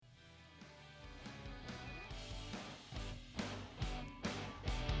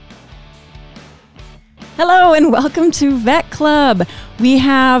Hello and welcome to Vet Club. We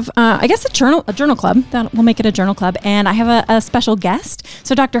have, a journal club. We'll make it a journal club. And I have a special guest.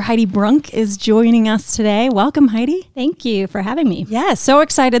 So Dr. Heidi Brunk is joining us today. Welcome, Heidi. Thank you for having me. Yeah, so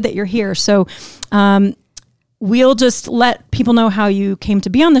excited that you're here. So we'll just let people know how you came to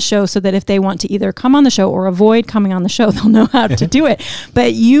be on the show so that if they want to either come on the show or avoid coming on the show, they'll know how to do it.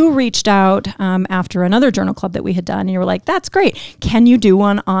 But you reached out after another journal club that we had done and you were like, that's great. Can you do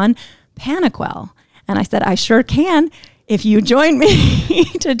one on Panoquell? And I said, I sure can if you join me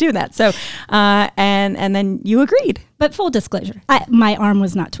to do that. So, and then you agreed. But full disclosure, my arm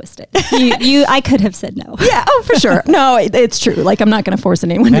was not twisted. I could have said no. Yeah, oh, for sure. No, it's true. Like, I'm not going to force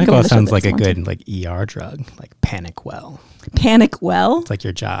anyone to go on the show. Sounds like a good ER drug, like Panoquell. Panoquell? It's like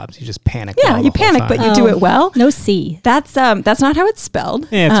your jobs. You just panic. Yeah, you panic, but you do it well. No C. That's not how it's spelled.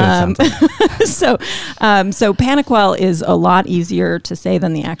 Yeah, that's what it sounds like. So Panoquell is a lot easier to say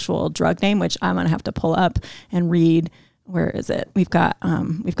than the actual drug name, which I'm going to have to pull up and read. Where is it? We've got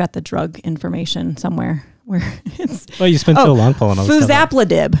the drug information somewhere. Where it's you spent so long pulling all this stuff.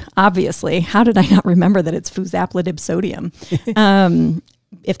 Fusaplidib, obviously. How did I not remember that it's fusaplidib sodium?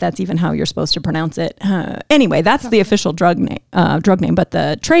 If that's even how you're supposed to pronounce it. Anyway, that's the official drug name, but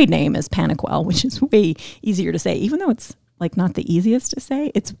the trade name is Panoquell, which is way easier to say, even though it's like not the easiest to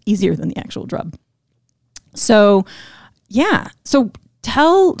say. It's easier than the actual drug. So, yeah. So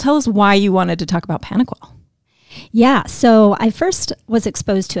tell us why you wanted to talk about Panoquell. Yeah, so I first was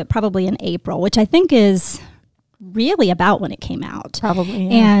exposed to it probably in April, which I think is really about when it came out. Probably,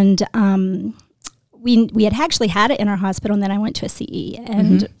 yeah. And we had actually had it in our hospital, and then I went to a CE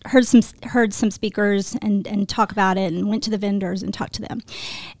and heard some speakers and talk about it, and went to the vendors and talked to them.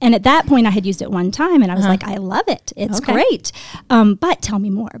 And at that point, I had used it one time, and I was like, I love it. It's great. But tell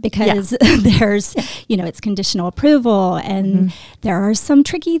me more, because there's, it's conditional approval, and there are some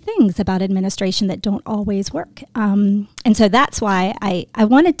tricky things about administration that don't always work. And so that's why I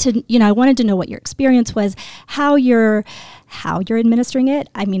wanted to know what your experience was, how you're administering it.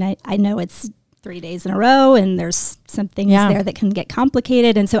 I mean, I know it's 3 days in a row, and there's some things there that can get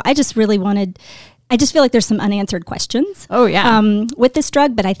complicated. And so I just feel like there's some unanswered questions with this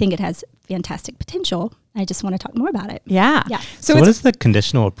drug, but I think it has fantastic potential. I just want to talk more about it. Yeah. So what does the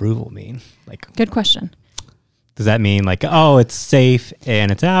conditional approval mean? Like, good question. Does that mean like, it's safe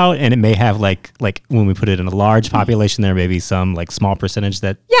and it's out, and it may have like when we put it in a large population, there may be some like small percentage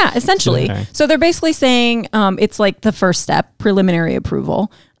that... Yeah, essentially. Okay. So they're basically saying it's like the first step, preliminary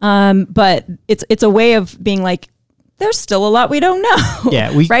approval. But it's a way of being like, there's still a lot we don't know.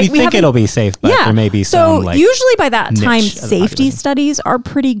 Yeah, we think it'll be safe, but there may be some So usually by that time, safety studies are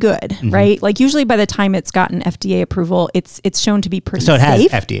pretty good, right? Like usually by the time it's gotten FDA approval, it's shown to be pretty safe. So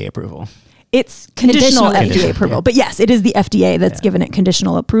it has FDA approval. It's conditional FDA approval. But yes, it is the FDA that's given it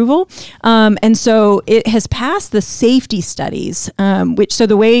conditional approval. And so it has passed the safety studies, so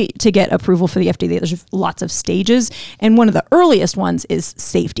the way to get approval for the FDA, there's lots of stages. And one of the earliest ones is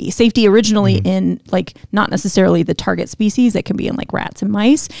safety. Safety originally in like not necessarily the target species, that can be in like rats and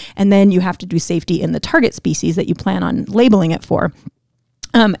mice. And then you have to do safety in the target species that you plan on labeling it for.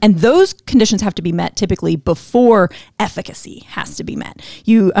 And those conditions have to be met typically before efficacy has to be met.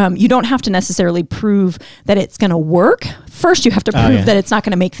 You don't have to necessarily prove that it's going to work. First, you have to prove that it's not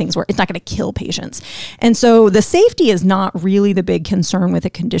going to make things work. It's not going to kill patients. And so the safety is not really the big concern with a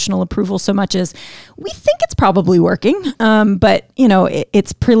conditional approval so much as we think it's probably working. But,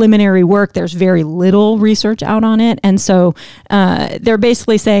 it's preliminary work. There's very little research out on it. And so they're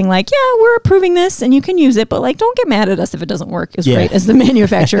basically saying like, yeah, we're approving this and you can use it, but like, don't get mad at us if it doesn't work as great as the manufacturer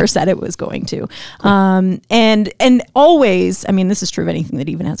said it was going to. And always, I mean, this is true of anything that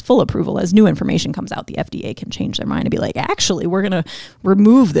even has full approval. As new information comes out, the FDA can change their mind and be like, actually, we're going to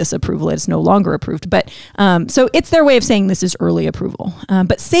remove this approval. It's no longer approved. But so it's their way of saying this is early approval.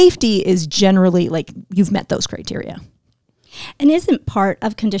 But safety is generally like you've met those criteria. And isn't part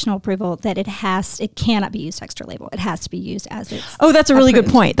of conditional approval that it cannot be used extra label? It has to be used as it's that's a really good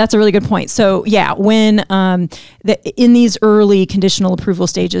point. That's a really good point. So yeah, when in these early conditional approval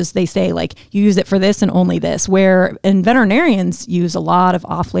stages, they say like you use it for this and only this, and veterinarians use a lot of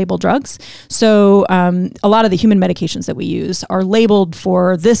off-label drugs. So a lot of the human medications that we use are labeled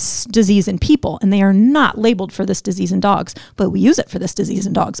for this disease in people, and they are not labeled for this disease in dogs, but we use it for this disease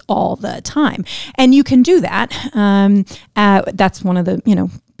in dogs all the time. And you can do that. That's one of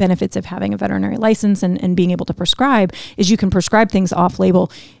the, benefits of having a veterinary license and being able to prescribe is you can prescribe things off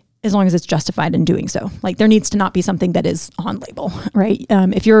label as long as it's justified in doing so. Like there needs to not be something that is on label, right?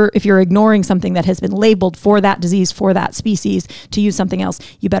 If you're ignoring something that has been labeled for that disease, for that species, to use something else,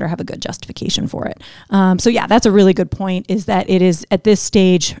 you better have a good justification for it. So yeah, that's a really good point, is that it is at this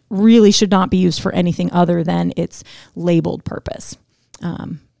stage really should not be used for anything other than its labeled purpose.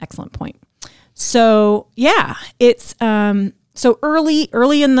 Excellent point. So yeah, it's so early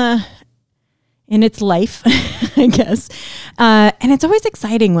in its life, I guess. And it's always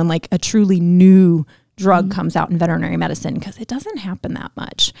exciting when like a truly new drug comes out in veterinary medicine, because it doesn't happen that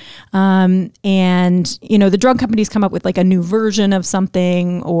much. And, the drug companies come up with like a new version of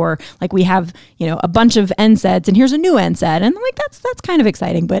something, or like we have, a bunch of NSAIDs and here's a new NSAID. And like, that's kind of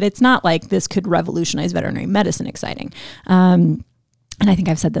exciting, but it's not like this could revolutionize veterinary medicine exciting. And I think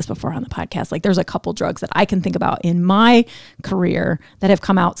I've said this before on the podcast, like there's a couple drugs that I can think about in my career that have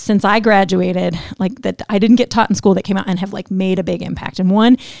come out since I graduated, like that I didn't get taught in school, that came out and have like made a big impact. And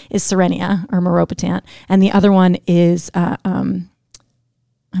one is Cerenia or Meropitant. And the other one is, I'm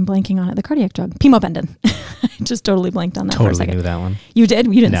blanking on it, the cardiac drug, Pimobendan. I just totally blanked on that for a second. Totally knew that one. You did?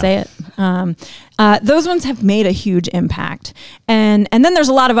 You didn't say it. Those ones have made a huge impact. And then there's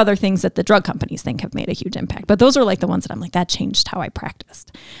a lot of other things that the drug companies think have made a huge impact. But those are like the ones that I'm like, that changed how I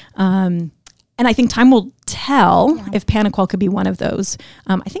practiced. And I think time will tell if Panoquell could be one of those.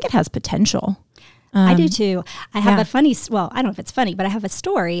 I think it has potential. I do too. I have a funny, I don't know if it's funny, but I have a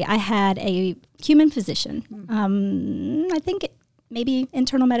story. I had a human physician. I think maybe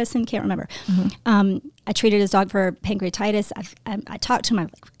internal medicine, can't remember. I treated his dog for pancreatitis. I talked to him. I'm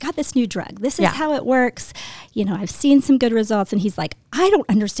like, got this new drug. This is how it works. I've seen some good results. And he's like, I don't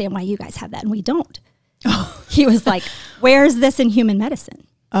understand why you guys have that and we don't. He was like, where's this in human medicine?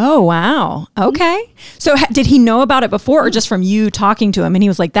 Oh, wow. Okay. So did he know about it before, or just from you talking to him? And he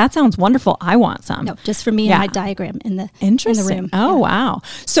was like, that sounds wonderful. I want some. No, just from me and my diagram in the room. Oh, wow.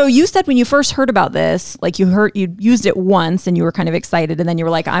 So you said when you first heard about this, like you used it once and you were kind of excited, and then you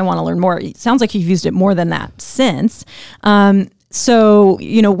were like, I want to learn more. It sounds like you've used it more than that since. So,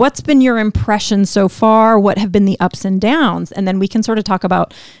 what's been your impression so far? What have been the ups and downs? And then we can sort of talk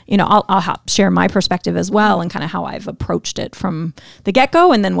about, I'll share my perspective as well, and kind of how I've approached it from the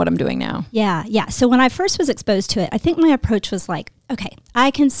get-go, and then what I'm doing now. Yeah. So when I first was exposed to it, I think my approach was like, okay,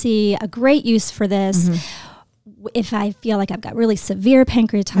 I can see a great use for this. If I feel like I've got really severe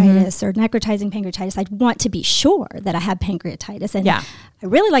pancreatitis or necrotizing pancreatitis, I'd want to be sure that I have pancreatitis. And I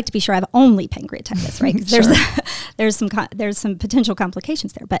really like to be sure I have only pancreatitis, right? Because there's some potential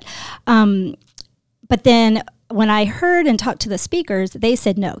complications there. But then when I heard and talked to the speakers, they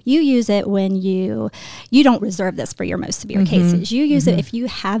said, no, you use it when you don't reserve this for your most severe cases. You use it if you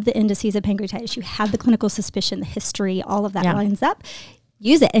have the indices of pancreatitis, you have the clinical suspicion, the history, all of that lines up.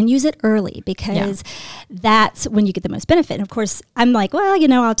 Use it, and use it early, because that's when you get the most benefit. And of course, I'm like, well,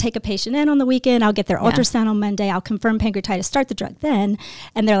 I'll take a patient in on the weekend. I'll get their ultrasound on Monday. I'll confirm pancreatitis, start the drug then.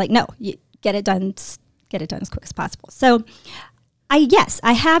 And they're like, no, you get it done as quick as possible. So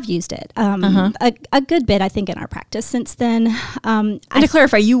I have used it a good bit, I think, in our practice since then. And to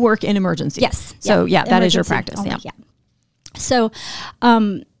clarify, you work in emergency. Yes. So that is your practice. Only, So,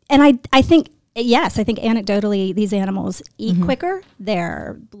 and I think, yes, I think anecdotally these animals eat quicker.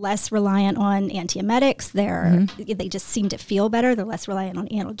 They're less reliant on antiemetics. They just seem to feel better. They're less reliant on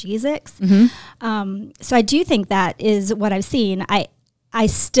analgesics. So I do think that is what I've seen. I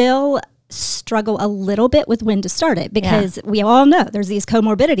still struggle a little bit with when to start it, because we all know there's these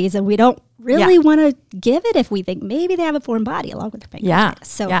comorbidities, and we don't really want to give it if we think maybe they have a foreign body along with their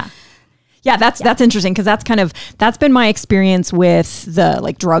pancreatitis. Yeah, that's interesting, because that's been my experience with the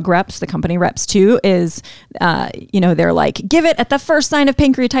like drug reps, the company reps too, is, they're like, give it at the first sign of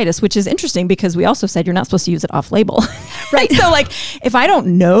pancreatitis, which is interesting because we also said you're not supposed to use it off label. Right. So like, if I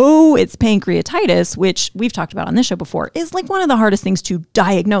don't know it's pancreatitis, which we've talked about on this show before, is like one of the hardest things to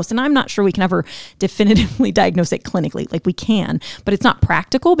diagnose. And I'm not sure we can ever definitively diagnose it clinically. Like we can, but it's not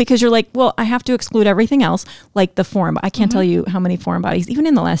practical, because you're like, well, I have to exclude everything else, like the foreign. I can't tell you how many foreign bodies, even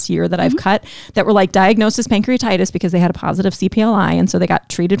in the last year, that I've cut that were like diagnosed as pancreatitis because they had a positive CPLI, and so they got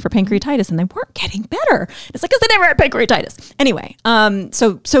treated for pancreatitis and they weren't getting better. It's like, because they never had pancreatitis. Anyway,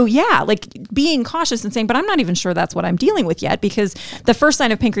 so yeah, like being cautious and saying, but I'm not even sure that's what I'm dealing with yet, because the first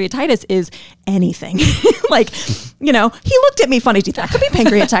sign of pancreatitis is anything. Like, he looked at me funny. That could be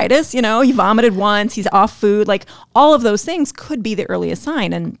pancreatitis. He vomited once, he's off food, like all of those things could be the earliest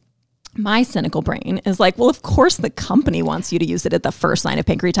sign. And my cynical brain is like, well, of course the company wants you to use it at the first sign of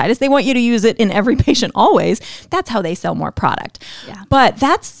pancreatitis. They want you to use it in every patient always. That's how they sell more product. Yeah. But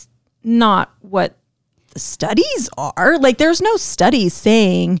that's not what the studies are. Like, there's no studies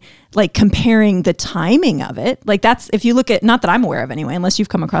saying like comparing the timing of it. Like that's, if you look at, not that I'm aware of anyway, unless you've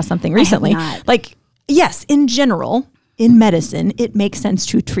come across something recently, like, yes, in general, in medicine, it makes sense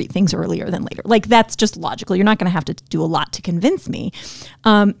to treat things earlier than later. Like that's just logical. You're not going to have to do a lot to convince me.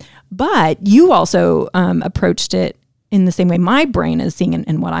 But you also approached it in the same way my brain is seeing,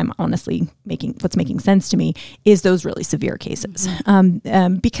 and what I'm honestly what's making sense to me is those really severe cases.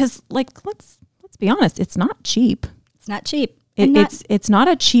 Because like, let's be honest, it's not cheap. It's not cheap. It's not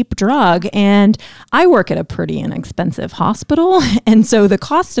a cheap drug, and I work at a pretty inexpensive hospital, and so the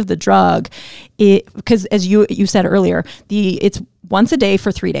cost of the drug, because as you said earlier, it's once a day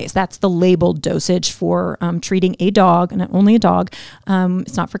for 3 days. That's the labeled dosage for treating a dog, and only a dog.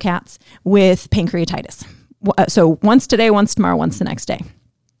 It's not for cats, with pancreatitis. So once today, once tomorrow, once the next day.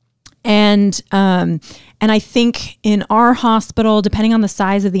 And I think in our hospital, depending on the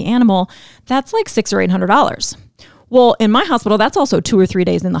size of the animal, that's like $600 or $800. Well, in my hospital, that's also 2 or 3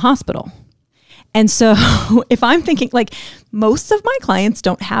 days in the hospital. And so if I'm thinking, like, most of my clients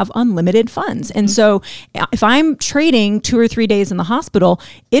don't have unlimited funds. And so if I'm trading 2 or 3 days in the hospital,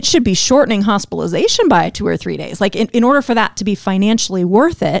 it should be shortening hospitalization by 2 or 3 days. Like in order for that to be financially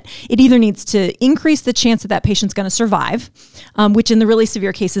worth it, it either needs to increase the chance that that patient's going to survive, which in the really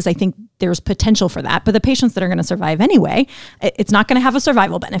severe cases, I think there's potential for that. But the patients that are going to survive anyway, it's not going to have a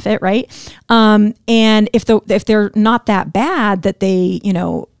survival benefit, right? And if they're not that bad that they,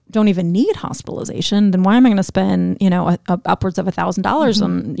 don't even need hospitalization, then why am I going to spend, upwards of $1,000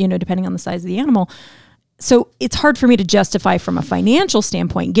 on, depending on the size of the animal? So it's hard for me to justify from a financial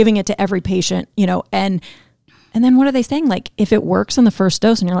standpoint, giving it to every patient, and then what are they saying? Like, if it works on the first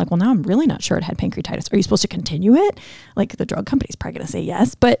dose and you're like, well, now I'm really not sure it had pancreatitis. Are you supposed to continue it? Like, the drug company's probably going to say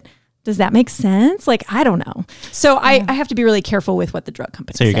yes, but does that make sense? Like, I don't know. So I have to be really careful with what the drug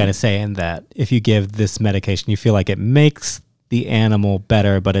company So you're kind of saying that if you give this medication, you feel like it makes the animal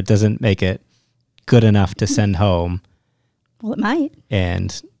better, but it doesn't make it good enough to send home. Well, it might.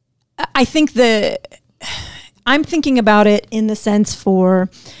 And I think I'm thinking about it in the sense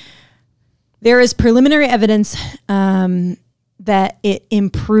there is preliminary evidence that it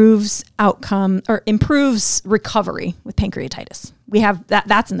improves outcome or improves recovery with pancreatitis. We have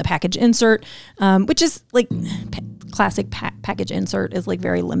that's in the package insert, which is like classic package insert is like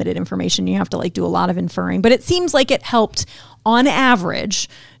very limited information. You have to like do a lot of inferring, but it seems like it helped on average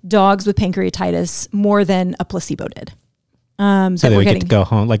dogs with pancreatitis more than a placebo did. So they get to go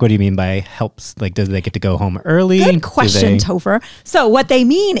home. Like, what do you mean by helps? Like, do they get to go home early? Good question, Topher. So what they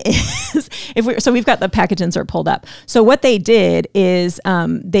mean is, we've got the package insert pulled up. So what they did is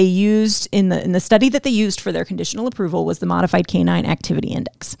they used in the study that they used for their conditional approval was the Modified Canine Activity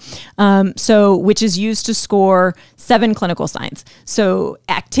Index. Which is used to score 7 clinical signs. So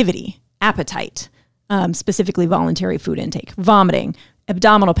activity, appetite, specifically voluntary food intake, vomiting,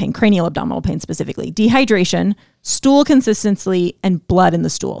 abdominal pain, cranial abdominal pain specifically, dehydration, stool consistency, and blood in the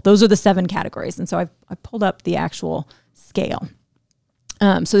stool. Those are the 7 categories. And so I pulled up the actual scale.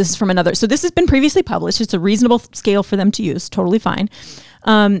 So this is from another. So this has been previously published. It's a reasonable scale for them to use. Totally fine.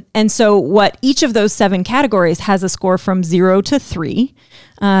 And so what each of those 7 categories has a score from 0 to 3.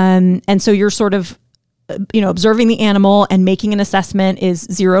 And so you're sort of observing the animal and making an assessment. Is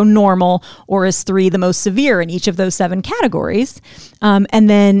 0 normal, or is 3 the most severe in each of those 7 categories? And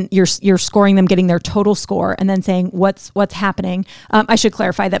then you're scoring them, getting their total score, and then saying what's happening. I should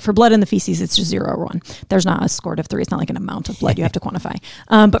clarify that for blood in the feces, it's just 0 or 1. There's not a score of 3. It's not like an amount of blood you have to quantify.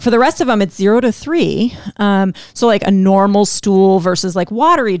 But for the rest of them, it's 0 to 3. So like a normal stool versus like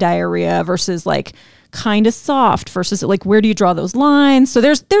watery diarrhea versus like kind of soft versus like, where do you draw those lines? So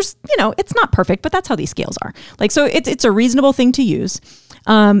there's it's not perfect, but that's how these scales are. Like, so it's a reasonable thing to use.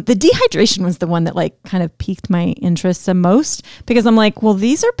 The dehydration was the one that like kind of piqued my interest the most, because I'm like, well,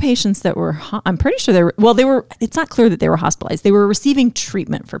 these are patients that were, I'm pretty sure they were, it's not clear that they were hospitalized. They were receiving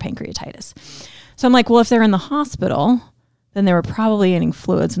treatment for pancreatitis. So I'm like, well, if they're in the hospital, then they were probably eating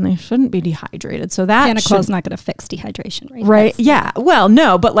fluids and they shouldn't be dehydrated. So that Panoquell is not going to fix dehydration, right? Right. Yeah. Well,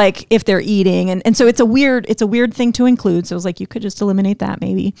 no, but like if they're eating and so it's a weird thing to include. So it was like, you could just eliminate that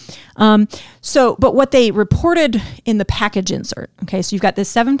maybe. But what they reported in the package insert, okay, so you've got this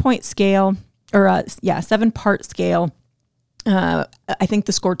 7-point scale or 7-part scale. I think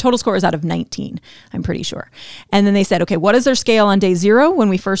the total score is out of 19, I'm pretty sure. And then they said, okay, what is their scale on day 0 when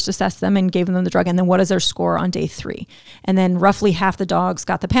we first assessed them and gave them the drug? And then what is their score on day 3? And then roughly half the dogs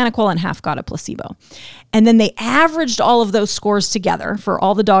got the Panoquell and half got a placebo. And then they averaged all of those scores together for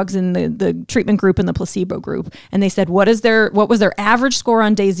all the dogs in the treatment group and the placebo group. And they said, what was their average score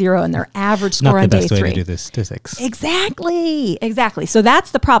on day 0 and their average score on day 3? Not the best way to do the statistics. Exactly. So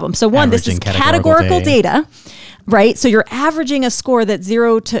that's the problem. So one, this is categorical data. Right? So you're averaging a score score that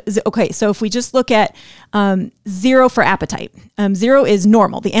 0 to, okay, so if we just look at 0 for appetite, 0 is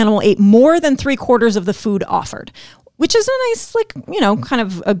normal. The animal ate more than 3/4 of the food offered, which is a nice, like, kind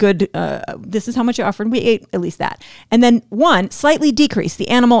of a good, this is how much you offered. We ate at least that. And then 1, slightly decreased. The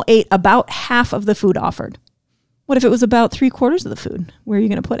animal ate about half of the food offered. What if it was about 3/4 of the food? Where are you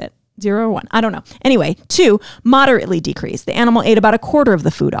going to put it? 0 or 1? I don't know. Anyway, 2, moderately decreased. The animal ate about 1/4 of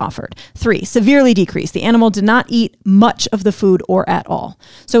the food offered. 3, severely decreased. The animal did not eat much of the food or at all.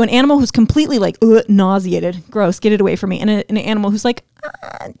 So an animal who's completely like nauseated, gross, get it away from me, and an animal who's like,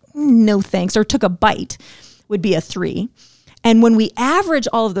 no thanks, or took a bite would be a 3. And when we average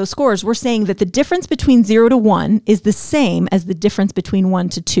all of those scores, we're saying that the difference between 0 to 1 is the same as the difference between 1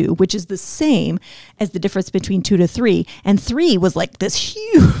 to 2, which is the same as the difference between 2 to 3. And 3 was like this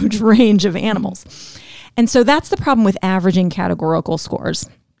huge range of animals. And so that's the problem with averaging categorical scores.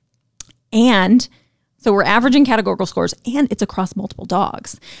 And so we're averaging categorical scores, and it's across multiple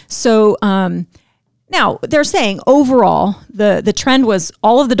dogs. So, now, they're saying overall, the trend was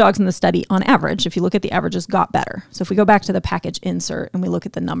all of the dogs in the study on average, if you look at the averages, got better. So if we go back to the package insert and we look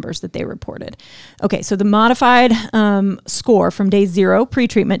at the numbers that they reported. Okay, so the modified score from day 0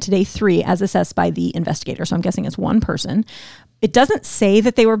 pre-treatment to day 3 as assessed by the investigator. So I'm guessing it's one person. It doesn't say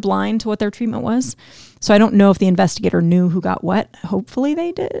that they were blind to what their treatment was. So I don't know if the investigator knew who got what. Hopefully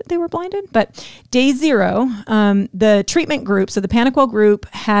they did. They were blinded. But day 0, the treatment group, so the Panoquell group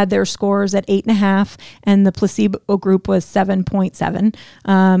had their scores at 8.5 and the placebo group was 7.7.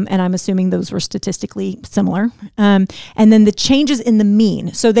 And I'm assuming those were statistically similar. And then the changes in the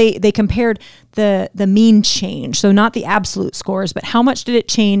mean. So they compared the mean change. So not the absolute scores, but how much did it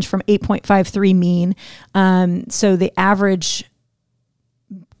change from 8.53 mean? So the average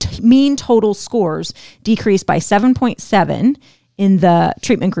mean total scores decreased by 7.7 in the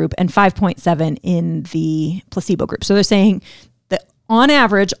treatment group and 5.7 in the placebo group. So they're saying that on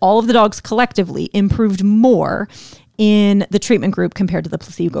average, all of the dogs collectively improved more in the treatment group compared to the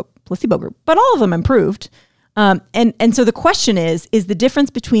placebo group, but all of them improved. And so the question is the difference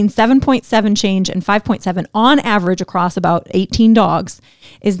between 7.7 change and 5.7 on average across about 18 dogs,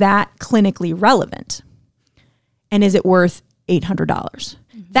 is that clinically relevant? And is it worth $800?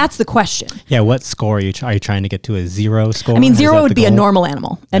 That's the question. Yeah, what score are you trying to get to? A 0 score? I mean, 0 would be a normal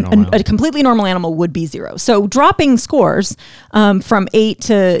animal. A completely normal animal would be 0. So dropping scores from 8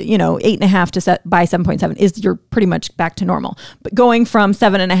 to 8.5 to by 7.7 is you're pretty much back to normal. But going from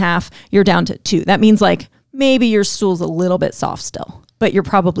 7.5, you're down to 2. That means like maybe your stool's a little bit soft still, but you're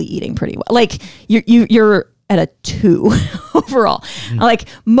probably eating pretty well. Like you're at a 2 overall. Mm-hmm. Like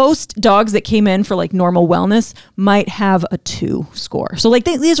most dogs that came in for like normal wellness might have a 2 score. So like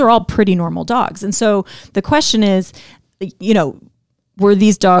these are all pretty normal dogs. And so the question is, were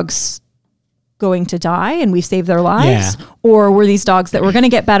these dogs going to die and we saved their lives? Yeah. Or were these dogs that were going to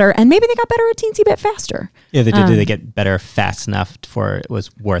get better and maybe they got better a teensy bit faster? Yeah, did they get better fast enough for it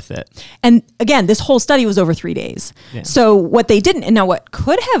was worth it? And again, this whole study was over 3 days. Yeah. So what they didn't, and now what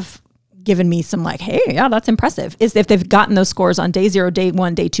could have given me some like, hey, yeah, that's impressive, is if they've gotten those scores on day 0, day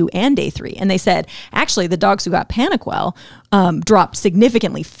 1, day 2, and day 3. And they said, actually, the dogs who got Panoquell dropped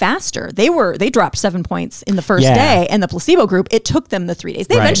significantly faster. They dropped 7 points in the first day, and the placebo group, it took them the 3 days.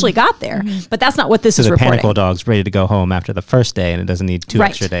 They eventually got there, but that's not what this is reporting. So the Panoquell dog's ready to go home after the first day, and it doesn't need 2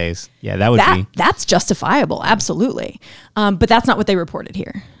 extra days. Yeah, that's justifiable, absolutely. But that's not what they reported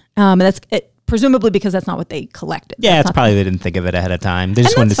here. And that's it. Presumably because that's not what they collected. Yeah, it's probably they didn't think of it ahead of time. They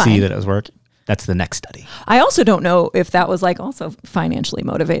just wanted to see that it was working. That's the next study. I also don't know if that was like also financially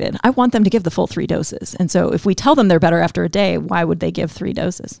motivated. I want them to give the full 3 doses. And so if we tell them they're better after a day, why would they give 3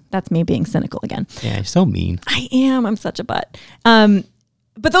 doses? That's me being cynical again. Yeah, you're so mean. I am. I'm such a butt.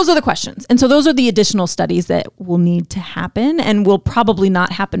 But those are the questions. And so those are the additional studies that will need to happen and will probably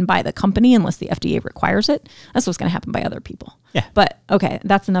not happen by the company unless the FDA requires it. That's what's going to happen by other people. Yeah. But okay,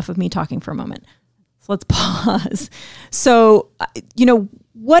 that's enough of me talking for a moment. So let's pause. So,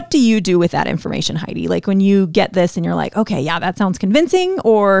 what do you do with that information, Heidi? Like when you get this and you're like, okay, yeah, that sounds convincing,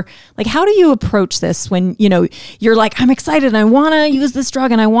 or like, how do you approach this when, you're like, I'm excited and I want to use this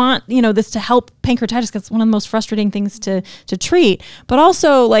drug and I want, this to help pancreatitis because it's one of the most frustrating things to treat. But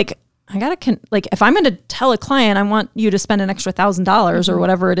also like, I gotta if I'm going to tell a client, I want you to spend an extra $1,000 or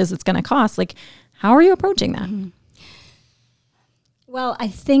whatever it is it's going to cost. Like, how are you approaching that? Mm-hmm. Well, I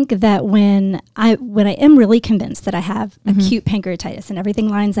think that when I am really convinced that I have acute pancreatitis and everything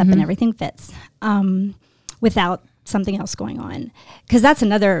lines up and everything fits, without something else going on, because that's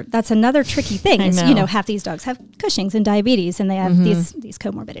another tricky thing. Is half these dogs have Cushing's and diabetes, and they have these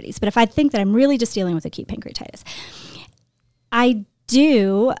comorbidities. But if I think that I'm really just dealing with acute pancreatitis, I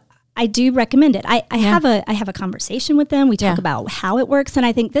I do recommend it. I have a conversation with them. We talk about how it works. And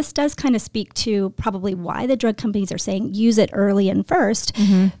I think this does kind of speak to probably why the drug companies are saying use it early and first,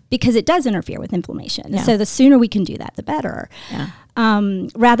 because it does interfere with inflammation. So the sooner we can do that, the better.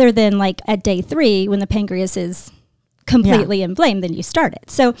 Rather than like at day 3 when the pancreas is completely inflamed, then you start it.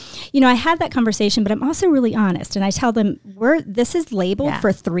 So, I have that conversation, but I'm also really honest, and I tell them this is labeled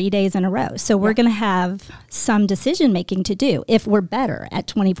for 3 days in a row. So we're going to have some decision making to do if we're better at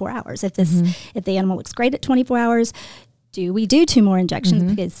 24 hours. If the animal looks great at 24 hours, do we do 2 more injections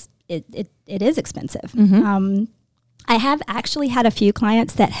because it is expensive. I have actually had a few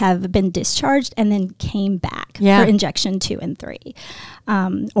clients that have been discharged and then came back for injection 2 and 3,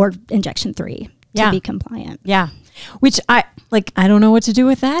 or injection 3 to be compliant. Which I don't know what to do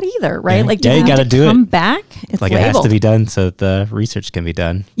with that either, right? Yeah. Like, you got to do come it. back. It's like labeled. It has to be done so that the research can be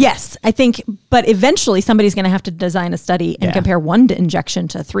done. Yes, I think, but eventually somebody's going to have to design a study and compare 1 injection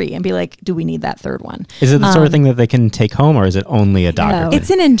to 3 and be like, do we need that 3rd one? Is it the sort of thing that they can take home, or is it only a doctor? No. It's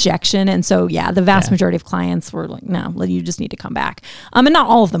an injection. And so, the vast majority of clients were like, no, you just need to come back. And not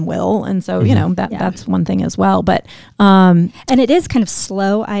all of them will. And so, that's one thing as well. But, and it is kind of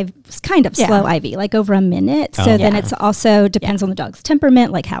slow. Slow IV, like over a minute. So then it's also depends on the dog's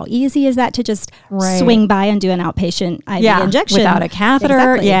temperament. Like how easy is that to just swing by and do an outpatient IV injection without a catheter?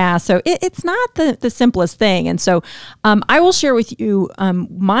 Exactly. Yeah. So it's not the simplest thing. And so I will share with you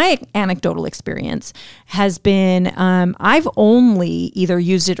my anecdotal experience has been I've only either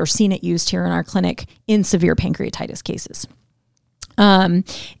used it or seen it used here in our clinic in severe pancreatitis cases.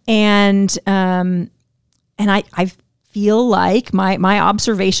 And I feel like my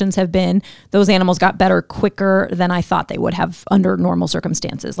observations have been those animals got better quicker than I thought they would have under normal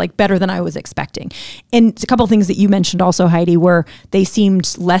circumstances, like better than I was expecting. And a couple of things that you mentioned also, Heidi, were they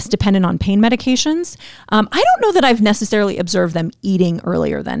seemed less dependent on pain medications. I don't know that I've necessarily observed them eating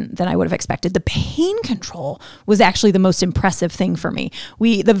earlier than I would have expected. The pain control was actually the most impressive thing for me.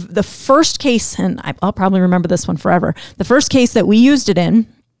 The first case, and I'll probably remember this one forever, the first case that we used it in,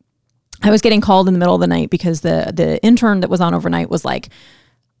 I was getting called in the middle of the night because the intern that was on overnight was like,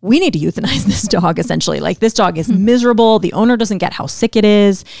 we need to euthanize this dog, essentially. Like, this dog is miserable. The owner doesn't get how sick it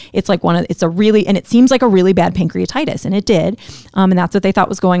is. It's like and it seems like a really bad pancreatitis, and it did. And that's what they thought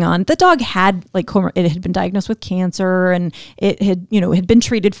was going on. The dog had it had been diagnosed with cancer, and it had been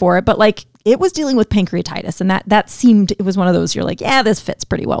treated for it, but like it was dealing with pancreatitis. And that seemed, it was one of those, you're like, yeah, this fits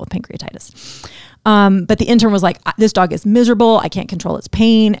pretty well with pancreatitis. But the intern was like, this dog is miserable. I can't control its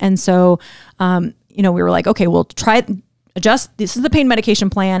pain. And so, we were like, okay, we'll try adjust. This is the pain medication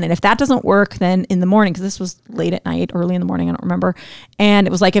plan. And if that doesn't work, then in the morning, because this was late at night, early in the morning, I don't remember. And it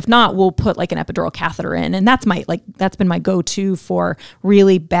was like, if not, we'll put like an epidural catheter in. And that's been my go-to for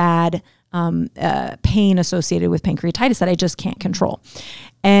really bad pain associated with pancreatitis that I just can't control.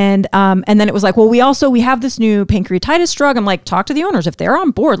 And then it was like, well, we have this new pancreatitis drug. I'm like, talk to the owners. If they're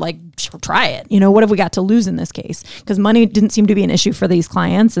on board, like, try it. What have we got to lose in this case? Because money didn't seem to be an issue for these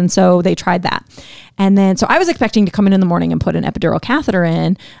clients. And so they tried that. And then, so I was expecting to come in the morning and put an epidural catheter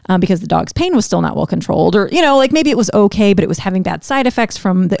in because the dog's pain was still not well controlled, or, like maybe it was okay, but it was having bad side effects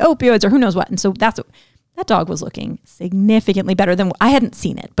from the opioids or who knows what. And so that dog was looking significantly better than I hadn't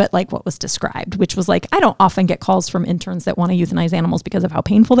seen it, but like what was described, which was like, I don't often get calls from interns that want to euthanize animals because of how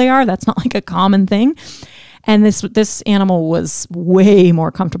painful they are. That's not like a common thing. And this animal was way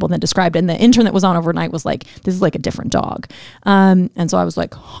more comfortable than described. And the intern that was on overnight was like, this is like a different dog. And so I was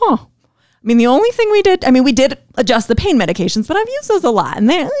like, huh. I mean, the only thing we did adjust the pain medications, but I've used those a lot. And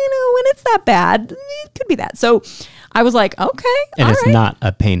they, when it's that bad, it could be that. So I was like, okay. And it's not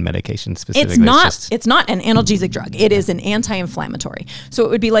a pain medication specifically. It's not an analgesic drug. It is an anti-inflammatory. So it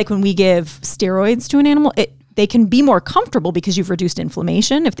would be like when we give steroids to an animal, they can be more comfortable because you've reduced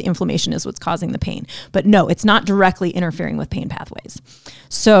inflammation if the inflammation is what's causing the pain. But no, it's not directly interfering with pain pathways.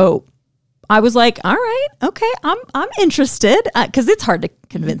 So I was like, all right, okay, I'm interested, because it's hard to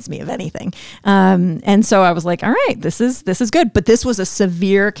convince me of anything. And so I was like, all right, this is good. But this was a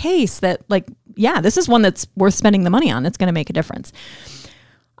severe case that, like, yeah, this is one that's worth spending the money on. It's going to make a difference.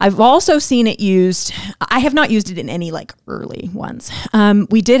 I've also seen it used. I have not used it in any like early ones.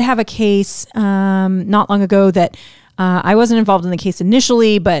 We did have a case not long ago that I wasn't involved in the case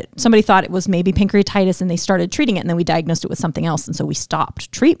initially, but somebody thought it was maybe pancreatitis and they started treating it, and then we diagnosed it with something else. And so we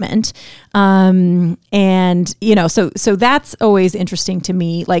stopped treatment. So that's always interesting to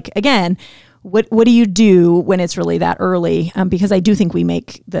me. Like, again, what do you do when it's really that early? Because I do think we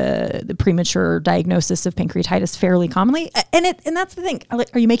make the premature diagnosis of pancreatitis fairly commonly. And that's the thing.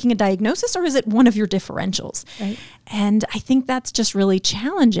 Are you making a diagnosis, or is it one of your differentials? Right. And I think that's just really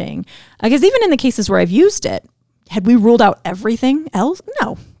challenging. Because even in the cases where I've used it, Had we ruled out everything else?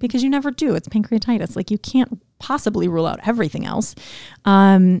 No, because you never do. It's pancreatitis. Like, you can't possibly rule out everything else.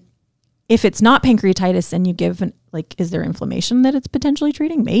 If it's not pancreatitis and you give is there inflammation that it's potentially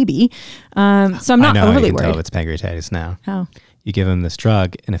treating? Maybe. So I'm not overly worried. Tell it's pancreatitis now. How? You give them this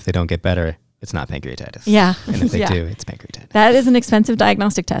drug, and if they don't get better, it's not pancreatitis. Yeah. And if they do, it's pancreatitis. That is an expensive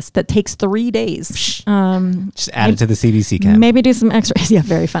diagnostic test that takes 3 days. Just add it to the CBC chem. Maybe do some x-rays. Yeah,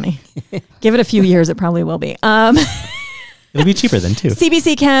 very funny. Give it a few years, it probably will be. It'll be cheaper then too.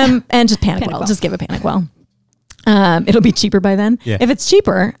 CBC chem and just Panoquell. Just give a Panoquell. It'll be cheaper by then. Yeah. If it's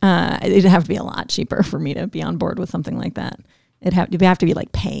cheaper, it'd have to be a lot cheaper for me to be on board with something like that. You'd have to be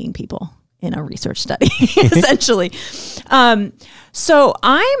like paying people in a research study, essentially. So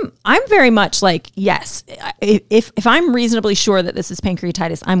I'm very much like, yes, if I'm reasonably sure that this is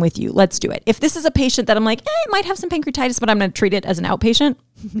pancreatitis, I'm with you. Let's do it. If this is a patient that I'm like, it might have some pancreatitis, but I'm going to treat it as an outpatient,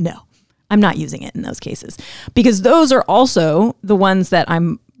 no, I'm not using it in those cases, because those are also the ones that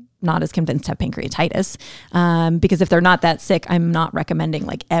I'm not as convinced have pancreatitis, because if they're not that sick, I'm not recommending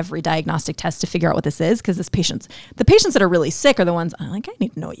like every diagnostic test to figure out what this is, because the patients that are really sick are the ones I'm like, I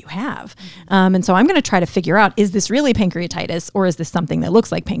need to know what you have. And so I'm going to try to figure out, is this really pancreatitis, or is this something that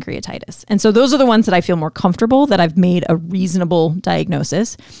looks like pancreatitis? And so those are the ones that I feel more comfortable that I've made a reasonable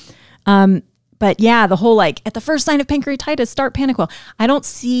diagnosis. But yeah, the whole like, at the first sign of pancreatitis, start Panoquell. I don't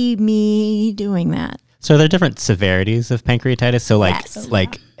see me doing that. So there are different severities of pancreatitis. So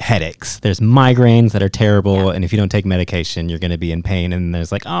like headaches, there's migraines that are terrible. And if you don't take medication, you're going to be in pain. And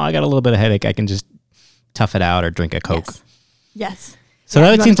there's like, oh, I got a little bit of headache. I can just tough it out or drink a Coke. Yes. So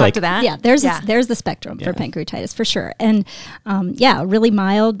that seems like that. Yeah, there's the spectrum for pancreatitis for sure. And really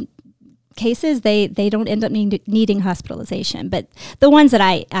mild cases, they don't end up needing hospitalization. But the ones that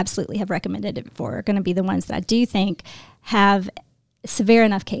I absolutely have recommended it for are going to be the ones that I do think have severe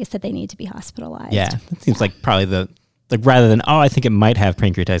enough case that they need to be hospitalized. Yeah, it seems like probably rather than, I think it might have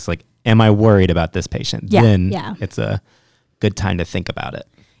pancreatitis, like, am I worried about this patient? Yeah. Then it's a good time to think about it.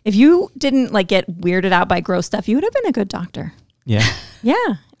 If you didn't like get weirded out by gross stuff, you would have been a good doctor. Yeah. Yeah.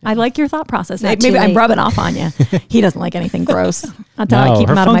 I like your thought process. Maybe I'm rubbing off on you. He doesn't like anything gross. That's how I keep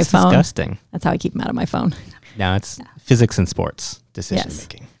him out of my phone. Disgusting. That's how I keep him out of my phone. Now it's physics and sports decision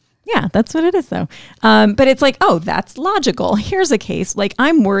making. Yeah, that's what it is though. But it's like, oh, that's logical. Here's a case. Like,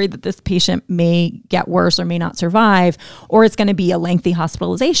 I'm worried that this patient may get worse or may not survive, or it's going to be a lengthy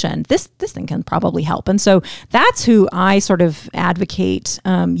hospitalization. This thing can probably help. And so that's who I sort of advocate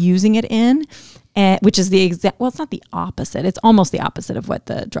using it in, which is the exact, well, it's not the opposite. It's almost the opposite of what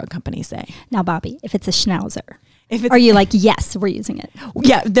the drug companies say. Now, Bobbi, if it's a Schnauzer, are you like, yes, we're using it?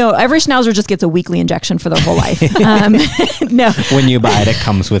 Yeah, no, every Schnauzer just gets a weekly injection for their whole life. No. When you buy it, it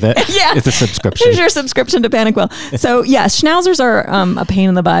comes with it. Yeah. It's a subscription. Here's your subscription to Panoquell. So yeah, Schnauzers are a pain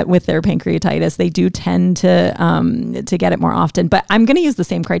in the butt with their pancreatitis. They do tend to get it more often, but I'm going to use the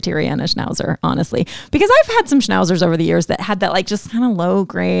same criteria on a Schnauzer, honestly, because I've had some Schnauzers over the years that had that like just kind of low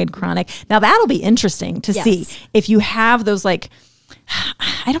grade chronic. Now that'll be interesting to see if you have those like,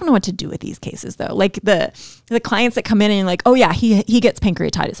 I don't know what to do with these cases though. Like the clients that come in and like, oh yeah, he gets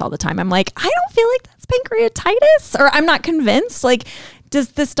pancreatitis all the time. I'm like, I don't feel like that's pancreatitis, or I'm not convinced. Like, does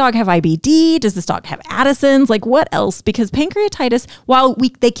this dog have IBD? Does this dog have Addison's? Like, what else? Because pancreatitis, while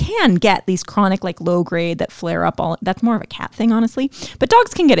they can get these chronic, like low grade that flare up, that's more of a cat thing, honestly. But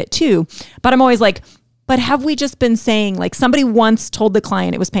dogs can get it too. But I'm always like, but have we just been saying, like, somebody once told the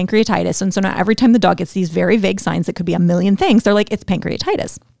client it was pancreatitis, and so now every time the dog gets these very vague signs that could be a million things, they're like, it's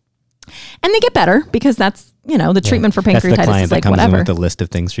pancreatitis. And they get better because that's, the treatment for pancreatitis that's the client is like that comes whatever. in with a list of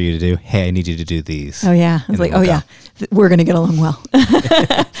things for you to do. Hey, I need you to do these. Oh yeah. I was like, we're going to get along well.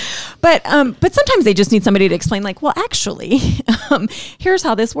 But sometimes they just need somebody to explain, like, well, actually, here's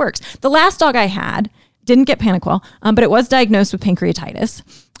how this works. The last dog I had didn't get Panoquell, but it was diagnosed with pancreatitis.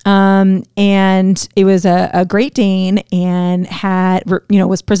 And it was a Great Dane and had,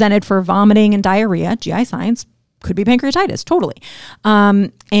 was presented for vomiting and diarrhea, GI signs, could be pancreatitis, totally.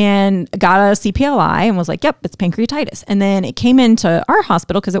 And got a CPLI and was like, yep, it's pancreatitis. And then it came into our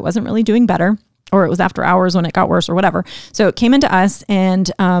hospital because it wasn't really doing better, or it was after hours when it got worse or whatever. So it came into us, and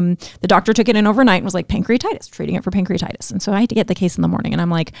the doctor took it in overnight and was like, pancreatitis, treating it for pancreatitis. And so I had to get the case in the morning, and I'm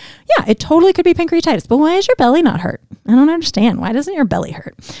like, yeah, it totally could be pancreatitis, but why is your belly not hurt? I don't understand. Why doesn't your belly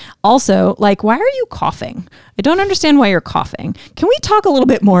hurt? Also, like, why are you coughing? I don't understand why you're coughing. Can we talk a little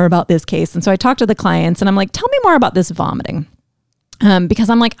bit more about this case? And so I talked to the clients, and I'm like, tell me more about this vomiting. Because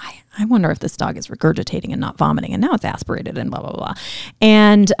I'm like, I wonder if this dog is regurgitating and not vomiting, and now it's aspirated and blah, blah, blah.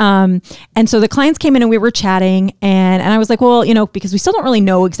 And so the clients came in and we were chatting, and I was like, well, because we still don't really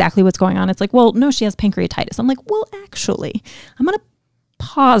know exactly what's going on. It's like, well, no, she has pancreatitis. I'm like, well, actually, I'm going to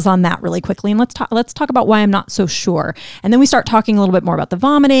pause on that really quickly and let's talk about why I'm not so sure. And then we start talking a little bit more about the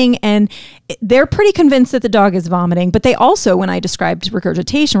vomiting, and they're pretty convinced that the dog is vomiting, but they also, when I described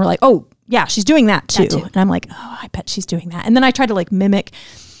regurgitation, were like, oh yeah, she's doing that too. And I'm like, oh, I bet she's doing that. And then I tried to like mimic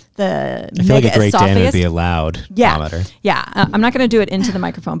the I feel like a Great Dane would be a loud vomiter. Yeah. I'm not going to do it into the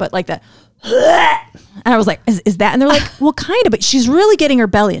microphone, but like the, and I was like, is that? And they're like, well, kind of, but she's really getting her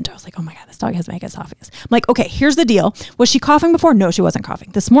belly into. I was like, oh my God, this dog has megaesophagus. I'm like, okay, here's the deal. Was she coughing before? No, she wasn't coughing.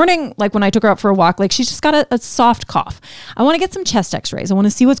 This morning, like when I took her out for a walk, like she's just got a soft cough. I want to get some chest x-rays. I want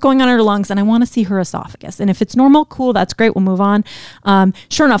to see what's going on in her lungs, and I want to see her esophagus. And if it's normal, cool, that's great. We'll move on.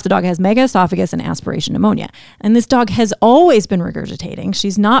 Sure enough, the dog has megaesophagus and aspiration pneumonia. And this dog has always been regurgitating.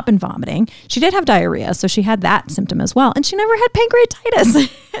 She's not been vomiting. She did have diarrhea, so she had that symptom as well. And she never had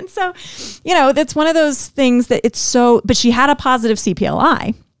pancreatitis. And so, you know, that's one of those things that it's so, but she had a positive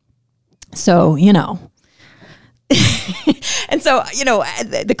CPLI. So, you know, and so, you know,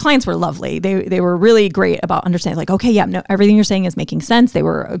 the clients were lovely. They were really great about understanding, like, okay, yeah, no, everything you're saying is making sense. They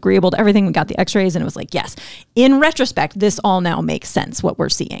were agreeable to everything. We got the x-rays and it was like, yes, in retrospect, this all now makes sense, what we're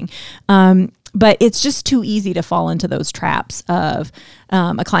seeing. But it's just too easy to fall into those traps of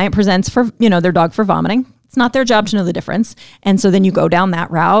a client presents for, you know, their dog for vomiting. It's not their job to know the difference. And so then you go down that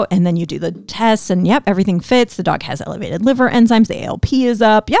route and then you do the tests and yep, everything fits. The dog has elevated liver enzymes. The ALP is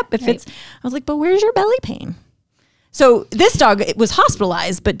up. Yep, it fits. I was like, but where's your belly pain? So this dog, it was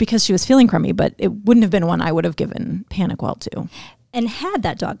hospitalized, but because she was feeling crummy, but it wouldn't have been one I would have given Panoquell to. And had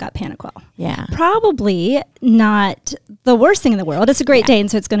that dog got Panoquell, yeah, probably not the worst thing in the world. It's a Great Dane,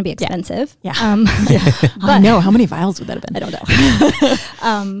 so it's going to be expensive. Yeah. I know. How many vials would that have been? I don't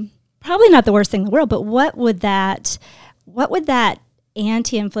know. Probably not the worst thing in the world, but what would that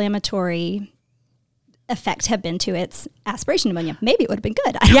anti-inflammatory effect have been to its aspiration pneumonia? Maybe it would have been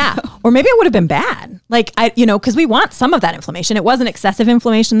good. Yeah. Or maybe it would have been bad. Like, because we want some of that inflammation. It wasn't excessive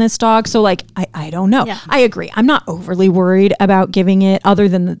inflammation, this dog. So like, I don't know. Yeah. I agree. I'm not overly worried about giving it other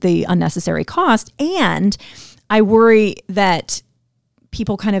than the unnecessary cost. And I worry that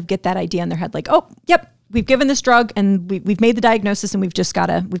people kind of get that idea in their head, like, oh, yep, we've given this drug and we've made the diagnosis and we've got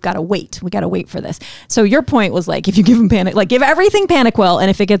to wait. We got to wait for this. So your point was like, if you give them give everything Panoquell, and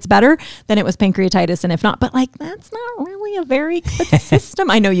if it gets better, then it was pancreatitis, and if not, but like, that's not really a very good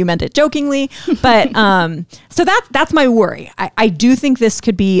system. I know you meant it jokingly, but so that's my worry. I do think this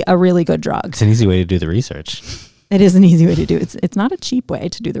could be a really good drug. It's an easy way to do the research. It is an easy way to do it. It's not a cheap way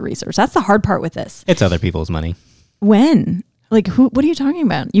to do the research. That's the hard part with this. It's other people's money. When? Like what are you talking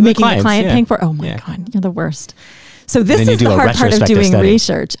about? You making a client paying for? Oh my God, you're the worst. So this is the hard part of doing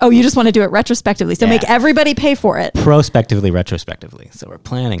research. Oh, you just want to do it retrospectively. So make everybody pay for it. Prospectively, retrospectively. So we're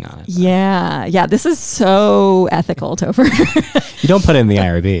planning on it. Yeah. Yeah. This is so ethical, Topher. You don't put it in the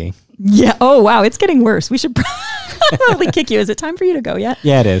IRB. Yeah. Oh, wow. It's getting worse. We should probably kick you. Is it time for you to go yet?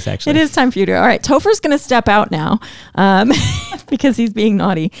 Yeah, it is actually. It is time for you to go. All right. Topher's going to step out now because he's being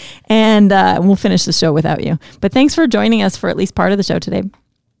naughty, and we'll finish the show without you. But thanks for joining us for at least part of the show today.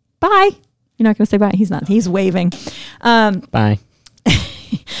 Bye. You're not going to say bye? He's not. He's waving. Bye.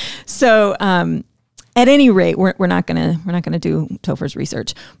 So at any rate, we're not gonna do Topher's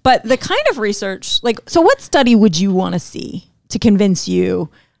research. But the kind of research, so what study would you want to see to convince you?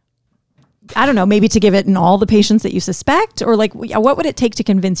 I don't know, maybe to give it in all the patients that you suspect, or what would it take to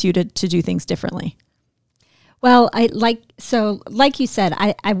convince you to do things differently? Well, like you said,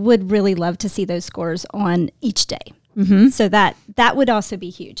 I would really love to see those scores on each day. Mm-hmm. So that would also be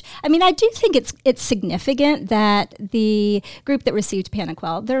huge. I mean, I do think it's significant that the group that received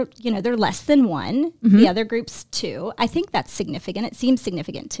Panoquell, they're less than 1. Mm-hmm. The other groups 2. I think that's significant. It seems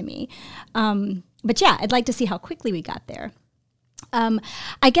significant to me. But yeah, I'd like to see how quickly we got there.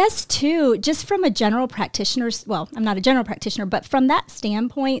 I guess too, just from a general practitioner's, well, I'm not a general practitioner, but from that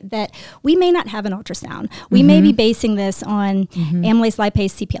standpoint that we may not have an ultrasound. We mm-hmm. may be basing this on mm-hmm. amylase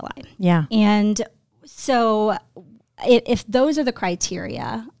lipase CPLI. Yeah. And so if those are the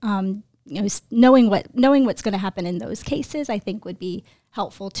criteria, knowing what's going to happen in those cases, I think would be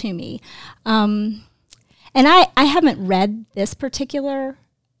helpful to me. And I haven't read this particular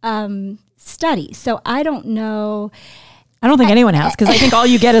study, so I don't know. I don't think anyone has, because I think all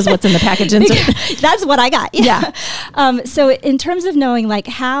you get is what's in the package insert. That's what I got. Yeah. So in terms of knowing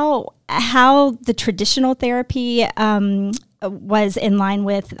how the traditional therapy was in line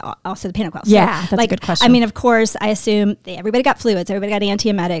with also the Panoquell. Yeah, that's a good question. I mean, of course, I assume everybody got fluids, everybody got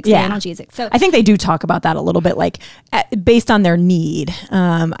antiemetics, analgesics. So I think they do talk about that a little bit, like based on their need.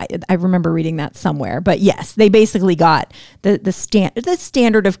 I remember reading that somewhere, but yes, they basically got the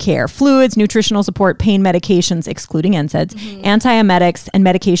standard of care: fluids, nutritional support, pain medications, excluding NSAIDs, antiemetics, and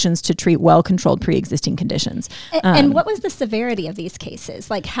medications to treat well-controlled pre-existing conditions. And what was the severity of these cases?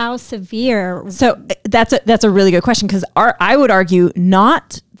 Like how severe? So that's a really good question, because I would argue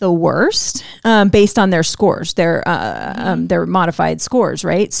not the worst based on their scores, their modified scores,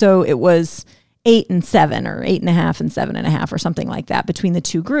 right? So it was 8 and 7, or 8.5 and 7.5, or something like that between the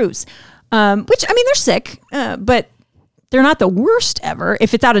two groups. Which, I mean, they're sick, but they're not the worst ever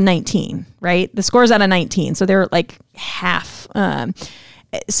if it's out of 19, right? The score's out of 19, so they're like half.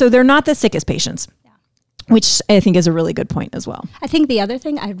 So they're not the sickest patients. Which I think is a really good point as well. I think the other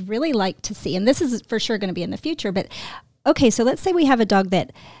thing I'd really like to see, and this is for sure going to be in the future, but okay, so let's say we have a dog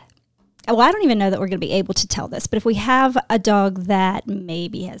that, well, I don't even know that we're going to be able to tell this, but if we have a dog that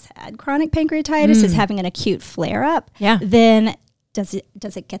maybe has had chronic pancreatitis, is having an acute flare-up, then does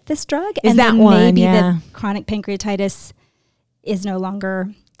it get this drug? Is and that then one? Maybe yeah. the chronic pancreatitis is no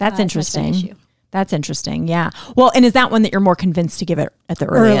longer That's interesting. an issue. That's interesting. Yeah. Well, and is that one that you're more convinced to give it at the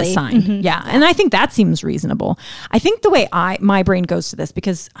earliest sign? Mm-hmm. Yeah. And I think that seems reasonable. I think the way my brain goes to this,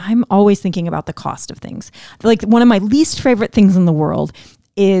 because I'm always thinking about the cost of things. Like one of my least favorite things in the world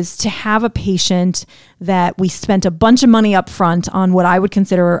is to have a patient that we spent a bunch of money up front on what I would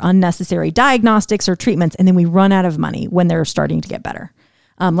consider unnecessary diagnostics or treatments, and then we run out of money when they're starting to get better.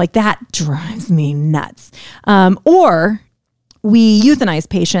 Like that drives me nuts. Or we euthanize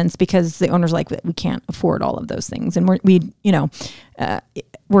patients because the owner's like, we can't afford all of those things. And working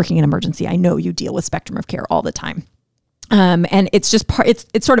in emergency, I know you deal with spectrum of care all the time. And it's just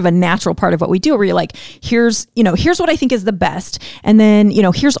it's sort of a natural part of what we do, where you're like, here's what I think is the best. And then,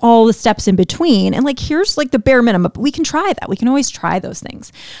 here's all the steps in between. And like, here's like the bare minimum, but we can try that. We can always try those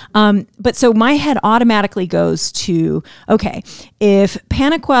things. But so my head automatically goes to, okay, if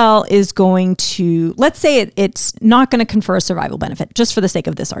Panoquell is going to, let's say it's not going to confer a survival benefit, just for the sake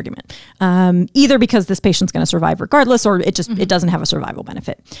of this argument, either because this patient's going to survive regardless, or it doesn't have a survival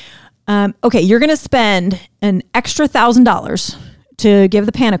benefit. Okay, you're going to spend an extra $1,000 to give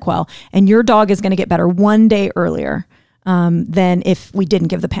the Panoquell, and your dog is going to get better one day earlier than if we didn't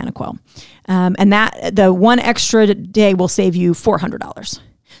give the Panoquell. And that the one extra day will save you $400.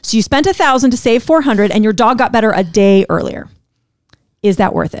 So you spent $1,000 to save $400, and your dog got better a day earlier. Is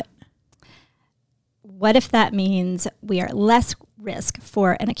that worth it? What if that means we are less risk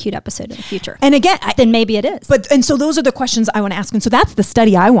for an acute episode in the future? And again, then maybe it is. And so those are the questions I want to ask. And so that's the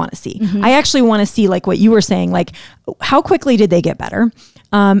study I want to see. Mm-hmm. I actually want to see, like what you were saying, like how quickly did they get better?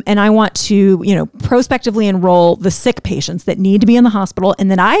 And I want to, prospectively enroll the sick patients that need to be in the hospital.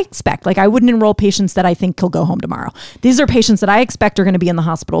 And then I expect, like I wouldn't enroll patients that I think will go home tomorrow. These are patients that I expect are going to be in the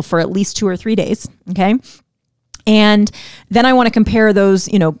hospital for at least 2 or 3 days. Okay. And then I want to compare those,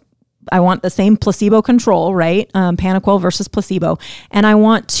 I want the same placebo control, right? Panoquell versus placebo. And I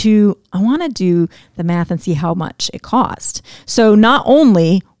want to do the math and see how much it cost. So not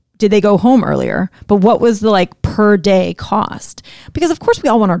only did they go home earlier, but what was the per day cost? Because of course we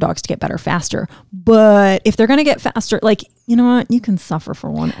all want our dogs to get better faster, but if they're going to get faster, you know what? You can suffer for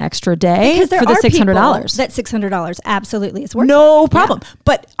one extra day for the $600. That $600 absolutely is worth it. No problem. Yeah.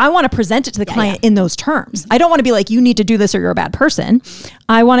 But I want to present it to the client in those terms. I don't want to be like, you need to do this or you're a bad person.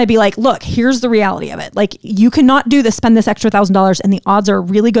 I want to be like, look, here's the reality of it. Like, you cannot do this, spend this extra $1,000, and the odds are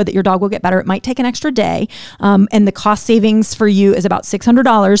really good that your dog will get better. It might take an extra day. And the cost savings for you is about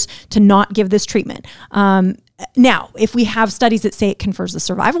 $600 to not give this treatment. Now, if we have studies that say it confers a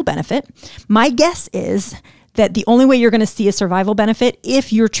survival benefit, my guess is that the only way you're going to see a survival benefit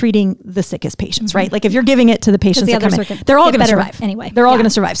if you're treating the sickest patients, right? Like if you're giving it to the patients that come in, they're all going to survive anyway. They're all going to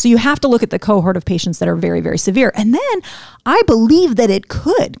survive. So you have to look at the cohort of patients that are very, very severe. And then I believe that it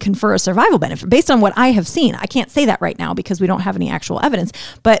could confer a survival benefit based on what I have seen. I can't say that right now because we don't have any actual evidence,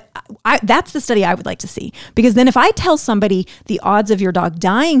 but that's the study I would like to see. Because then if I tell somebody the odds of your dog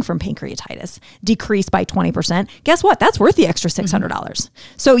dying from pancreatitis decrease by 20%, guess what? That's worth the extra $600.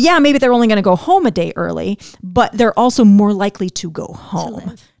 So yeah, maybe they're only going to go home a day early, but they're also more likely to go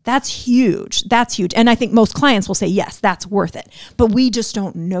home. That's huge. That's huge. And I think most clients will say, yes, that's worth it. But we just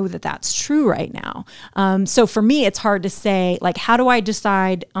don't know that that's true right now. So for me, it's hard to say, how do I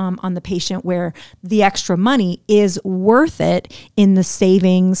decide on the patient where the extra money is worth it in the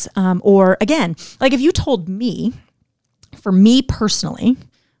savings? Or again, if you told me, for me personally,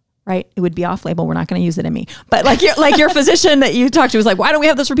 right? It would be off label. We're not going to use it in me. But like your physician that you talked to was like, why don't we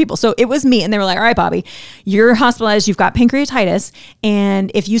have this for people? So it was me. And they were like, all right, Bobbi, you're hospitalized. You've got pancreatitis.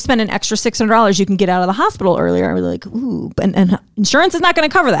 And if you spend an extra $600, you can get out of the hospital earlier. I was like, ooh, and insurance is not going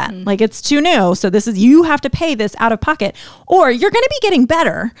to cover that. Like it's too new. So you have to pay this out of pocket, or you're going to be getting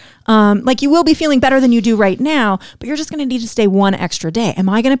better. Like you will be feeling better than you do right now, but you're just going to need to stay one extra day. Am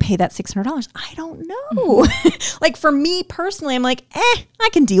I going to pay that $600? I don't know. Like for me personally, I'm like, I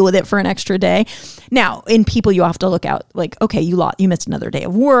can deal with it for an extra day. Now, in people, you have to look out like, okay, you missed another day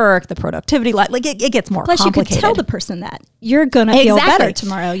of work, the productivity, like it gets more complicated. Plus, you could tell the person that you're going to feel better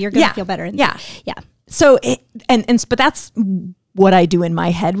tomorrow. You're going to feel better. Yeah. So, but that's what I do in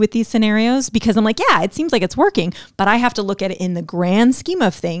my head with these scenarios, because I'm like, yeah, it seems like it's working, but I have to look at it in the grand scheme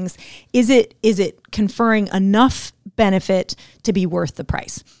of things. Is it conferring enough benefit to be worth the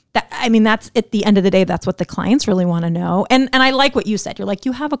price? That's at the end of the day, that's what the clients really want to know. And I like what you said. You're like,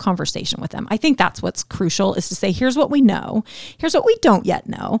 you have a conversation with them. I think that's what's crucial, is to say, here's what we know. Here's what we don't yet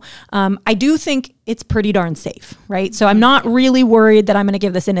know. I do think it's pretty darn safe, right? So I'm not really worried that I'm going to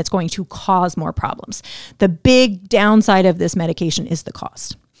give this and it's going to cause more problems. The big downside of this medication is the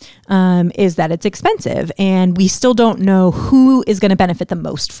cost. Is that it's expensive, and we still don't know who is going to benefit the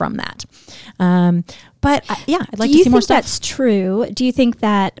most from that. But I'd like to see more stuff. Do you think that's true? Do you think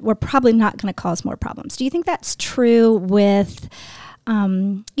that we're probably not going to cause more problems? Do you think that's true with,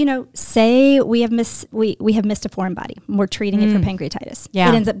 say we have missed a foreign body, and we're treating it for pancreatitis. Yeah.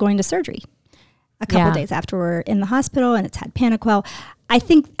 It ends up going to surgery a couple of days after we're in the hospital, and it's had Panoquell. I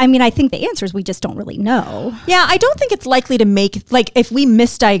think the answer is we just don't really know. Yeah, I don't think it's likely to make, like, if we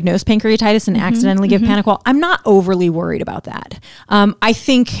misdiagnose pancreatitis and accidentally give Panoquell, I'm not overly worried about that. I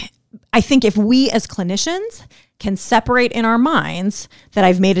think if we as clinicians can separate in our minds that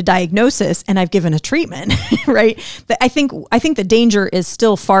I've made a diagnosis and I've given a treatment, right? I think the danger is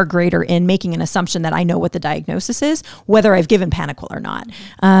still far greater in making an assumption that I know what the diagnosis is, whether I've given Panoquell or not.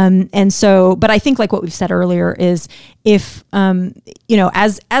 But I think, like what we've said earlier, is if as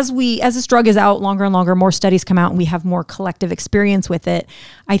this drug is out longer and longer, more studies come out and we have more collective experience with it,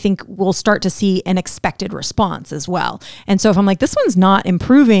 I think we'll start to see an expected response as well. And so if I'm like, this one's not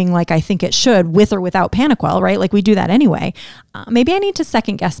improving like I think it should, with or without Panoquell, right? Like we do that anyway. Maybe I need to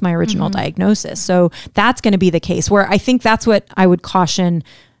second guess my original diagnosis. So that's going to be the case, where I think that's what I would caution,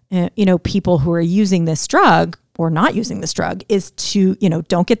 people who are using this drug or not using this drug, is to,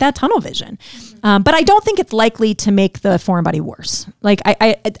 don't get that tunnel vision. But I don't think it's likely to make the foreign body worse. Like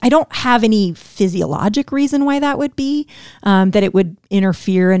I don't have any physiologic reason why that would be, that it would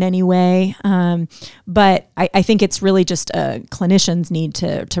interfere in any way. But I think it's really just clinicians need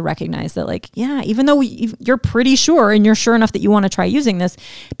to recognize that, like, yeah, even though you're pretty sure and you're sure enough that you want to try using this,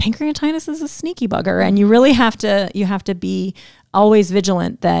 pancreatitis is a sneaky bugger, and you really have to be always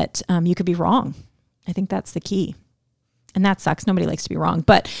vigilant that you could be wrong. I think that's the key. And that sucks. Nobody likes to be wrong,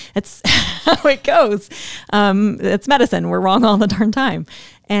 but it's how it goes. It's medicine. We're wrong all the darn time.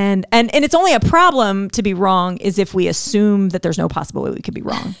 And it's only a problem to be wrong is if we assume that there's no possible way we could be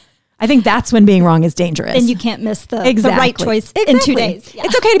wrong. I think that's when being wrong is dangerous. And you can't miss the right choice in 2 days. Yeah.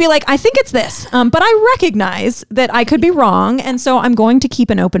 It's okay to be like, I think it's this, but I recognize that I could be wrong, and so I'm going to keep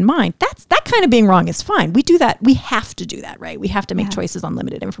an open mind. That kind of being wrong is fine. We do that. We have to do that, right? We have to make choices on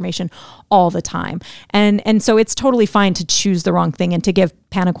limited information all the time. And so it's totally fine to choose the wrong thing and to give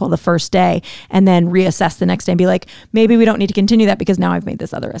Panoquell the first day and then reassess the next day and be like, maybe we don't need to continue that because now I've made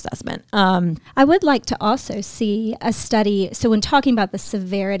this other assessment. I would like to also see a study. So when talking about the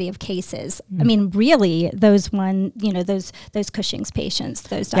severity of cases, I mean, really those Cushing's patients,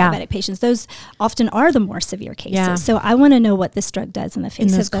 those diabetic patients, those often are the more severe cases. Yeah. So I want to know what this drug does in the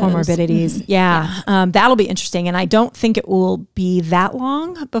face of those comorbidities. That'll be interesting. And I don't think it will be that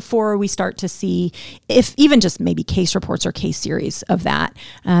long before we start to see, if even just maybe case reports or case series of that.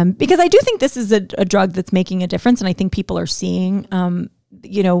 Because I do think this is a drug that's making a difference. And I think people are seeing,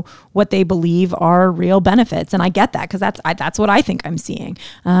 what they believe are real benefits. And I get that, because that's what I think I'm seeing.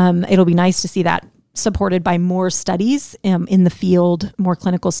 It'll be nice to see that supported by more studies in the field, more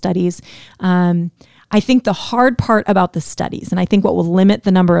clinical studies. I think the hard part about the studies, and I think what will limit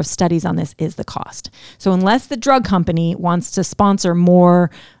the number of studies on this, is the cost. So unless the drug company wants to sponsor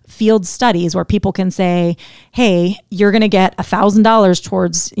more field studies where people can say, hey, you're going to get $1,000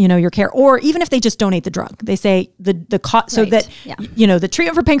 towards, your care, or even if they just donate the drug, they say the cost, so that, the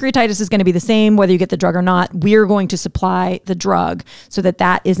treatment for pancreatitis is going to be the same whether you get the drug or not. We're going to supply the drug so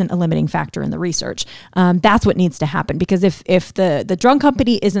that isn't a limiting factor in the research. That's what needs to happen, because if the drug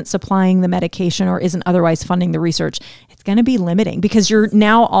company isn't supplying the medication or isn't otherwise funding the research, it's going to be limiting because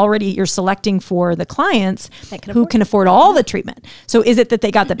you're selecting for the clients who can afford all the treatment. So is it that they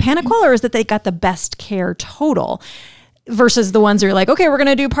got the Panoquell or is it they got the best care total? Versus the ones who are like, okay, we're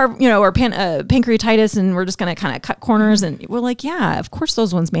going to do pancreatitis and we're just going to kind of cut corners. And we're like, yeah, of course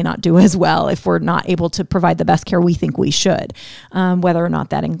those ones may not do as well if we're not able to provide the best care we think we should, whether or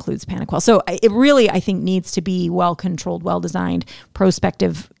not that includes Panoquell. So it really, I think, needs to be well-controlled, well-designed,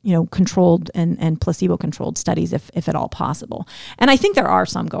 prospective, controlled and placebo-controlled studies if at all possible. And I think there are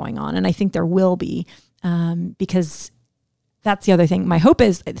some going on, and I think there will be because that's the other thing. My hope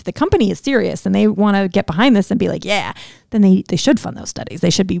is if the company is serious and they want to get behind this and be like, yeah, then they should fund those studies. They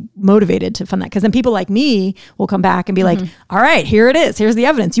should be motivated to fund that. Because then people like me will come back and be like, all right, here it is. Here's the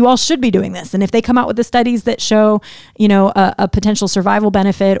evidence. You all should be doing this. And if they come out with the studies that show, a potential survival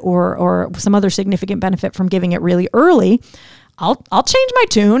benefit or some other significant benefit from giving it really early, I'll change my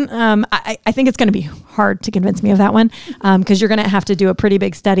tune. I think it's going to be hard to convince me of that one because you're going to have to do a pretty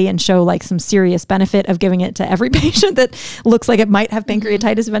big study and show like some serious benefit of giving it to every patient that looks like it might have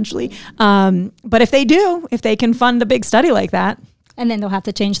pancreatitis eventually. But if they can fund a big study like that. And then they'll have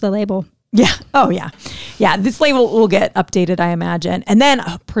to change the label. Yeah. Oh, yeah. Yeah. This label will get updated, I imagine. And then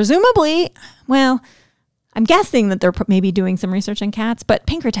presumably, I'm guessing that they're maybe doing some research in cats, but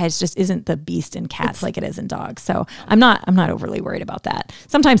pancreatitis just isn't the beast in cats like it is in dogs. So I'm not overly worried about that.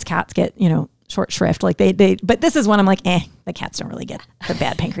 Sometimes cats get, short shrift, like but this is one I'm like, the cats don't really get the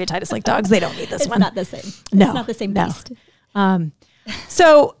bad pancreatitis like dogs. They don't need this one. It's not the same. No, it's not the same beast.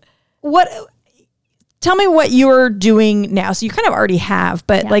 So tell me what you're doing now. So you kind of already have,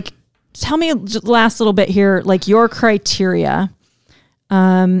 but tell me the last little bit here, like your criteria.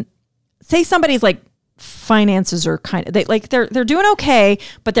 Say somebody's like, finances are they're doing okay,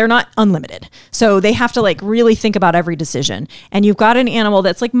 but they're not unlimited. So they have to like really think about every decision. And you've got an animal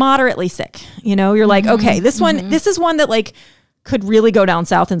that's like moderately sick. You're like, okay, this is one that like could really go down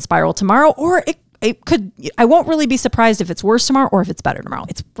south and spiral tomorrow, or it could. I won't really be surprised if it's worse tomorrow or if it's better tomorrow.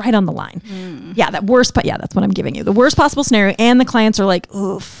 It's right on the line. Yeah, that's what I'm giving you. The worst possible scenario, and the clients are like,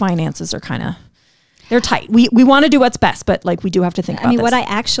 oh, finances are they're tight. We want to do what's best, but like we do have to think about this. What I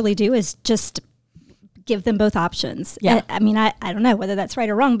actually do is just give them both options. Yeah. I don't know whether that's right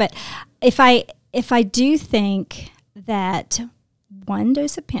or wrong, but if I do think that one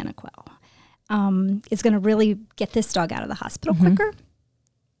dose of Panoquell is going to really get this dog out of the hospital quicker,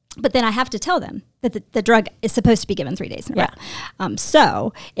 but then I have to tell them that the drug is supposed to be given 3 days in a row.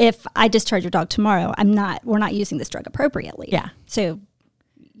 So if I discharge your dog tomorrow, we're not using this drug appropriately. Yeah. So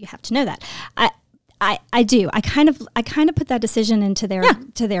you have to know that. I do. I kind of put that decision into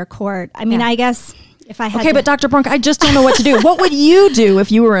their court. I guess if I had but Dr. Brunk, I just don't know what to do. What would you do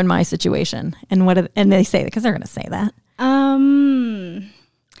if you were in my situation? And they say that because they're going to say that.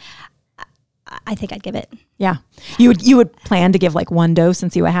 I think I'd give it. Yeah. You would plan to give like one dose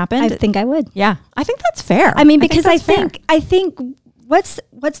and see what happened? I think I would. Yeah. I think that's fair. Because I think what's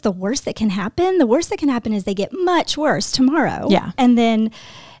the worst that can happen? The worst that can happen is they get much worse tomorrow. Yeah. And then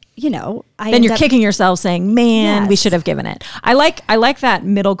then you're kicking yourself saying, man, we should have given it. I like that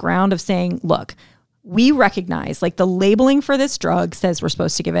middle ground of saying, look, we recognize like the labeling for this drug says we're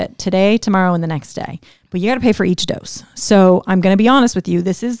supposed to give it today, tomorrow, and the next day, but you got to pay for each dose. So I'm going to be honest with you.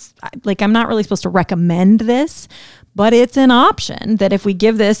 This is like, I'm not really supposed to recommend this, but it's an option that if we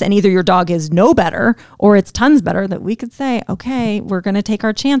give this and either your dog is no better or it's tons better, that we could say, okay, we're going to take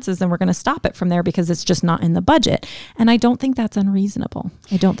our chances and we're going to stop it from there because it's just not in the budget. And I don't think that's unreasonable.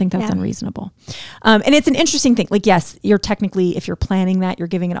 Unreasonable. And it's an interesting thing. Like, yes, you're technically, if you're planning that, you're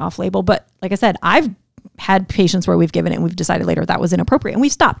giving it off label. But like I said, I've had patients where we've given it and we've decided later that was inappropriate and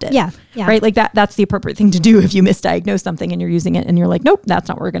we've stopped it. Yeah. Right. Like that's the appropriate thing to do if you misdiagnose something and you're using it and you're like, nope, that's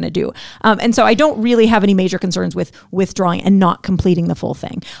not what we're going to do. And so I don't really have any major concerns with withdrawing and not completing the full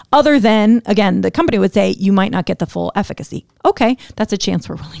thing. Other than, again, the company would say you might not get the full efficacy. Okay. That's a chance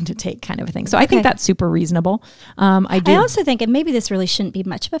we're willing to take kind of a thing. So I think that's super reasonable. I also think, and maybe this really shouldn't be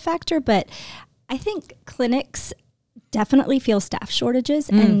much of a factor, but I think clinics definitely feel staff shortages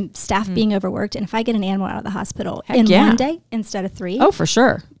and staff being overworked. And if I get an animal out of the hospital one day instead of 3. Oh, for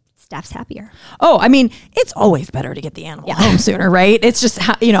sure. Staff's happier. Oh, it's always better to get the animal home sooner, right? It's just,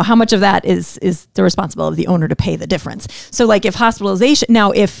 how much of that is the responsibility of the owner to pay the difference. So like if hospitalization,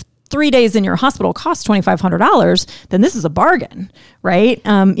 now if 3 days in your hospital costs $2,500, then this is a bargain, right?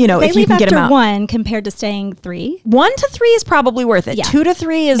 If you can get them out 1 compared to staying 3, 1 to 3 is probably worth it. 2 to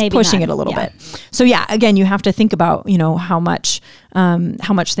 3 is maybe pushing it a little bit. So again, you have to think about how much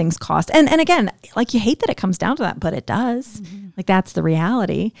things cost, and again, like you hate that it comes down to that, but it does. Like that's the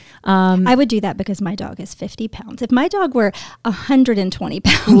reality. I would do that because my dog is 50 pounds. If my dog were 120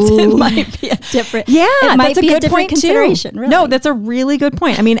 pounds, it might be a different. Yeah, it might that's a be good a different point consideration. too. Really. No, that's a really good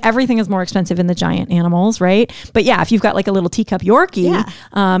point. I mean, everything is more expensive in the giant animals, right? But yeah, if you've got like a little teacup Yorkie,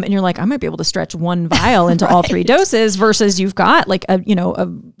 and you're like, I might be able to stretch one vial into all 3 doses, versus you've got like a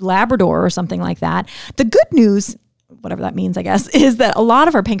Labrador or something like that. The good news, whatever that means, I guess, is that a lot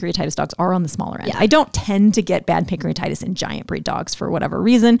of our pancreatitis dogs are on the smaller end. Yeah. I don't tend to get bad pancreatitis in giant breed dogs for whatever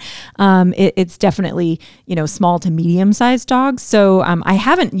reason. It's definitely, small to medium sized dogs. So I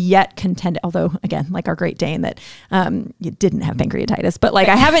haven't yet contended, although again, like our Great Dane that didn't have pancreatitis, but like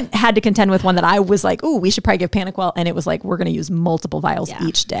I haven't had to contend with one that I was like, ooh, we should probably give Panoquell. And it was like, we're going to use multiple vials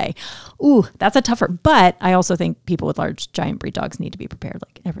each day. Ooh, that's a tougher. But I also think people with large giant breed dogs need to be prepared.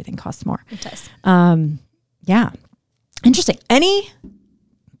 Like everything costs more. It does. Yeah. Interesting. Any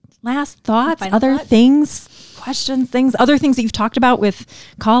last thoughts, Final other thoughts? things, questions, other things that you've talked about with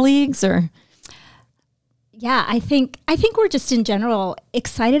colleagues or? Yeah, I think we're just in general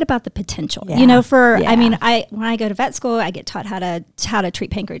excited about the potential. Yeah. I mean, when I go to vet school, I get taught how to treat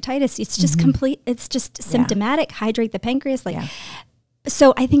pancreatitis. It's just complete. It's just symptomatic. Hydrate the pancreas.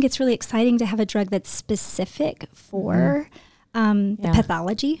 So I think it's really exciting to have a drug that's specific for the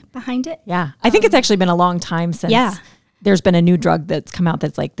pathology behind it. Yeah, I think it's actually been a long time since there's been a new drug that's come out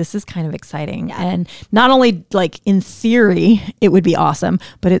that's like, this is kind of exciting. Yeah. And not only like in theory, it would be awesome,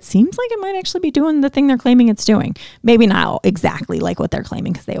 but it seems like it might actually be doing the thing they're claiming it's doing. Maybe not exactly like what they're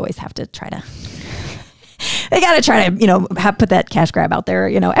claiming, because they always have to try to, they got to try to, put that cash grab out there.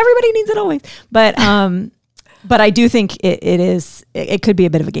 Everybody needs it always. But I do think it could be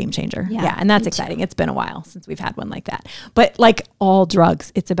a bit of a game changer. Yeah. And that's exciting. It's been a while since we've had one like that. But like all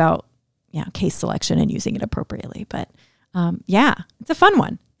drugs, it's about, case selection and using it appropriately. But it's a fun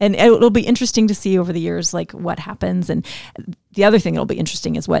one. And it'll be interesting to see over the years, like what happens. And the other thing that'll be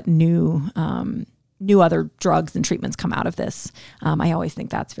interesting is what new other drugs and treatments come out of this. I always think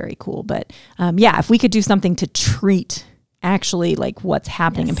that's very cool. But if we could do something to treat actually like what's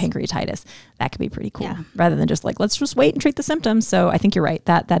happening in pancreatitis, that could be pretty cool, rather than just like, let's just wait and treat the symptoms. So I think you're right.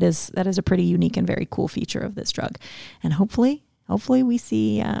 That is a pretty unique and very cool feature of this drug. And hopefully we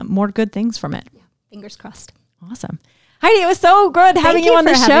see more good things from it. Yeah. Fingers crossed. Awesome. Heidi, it was so good having you on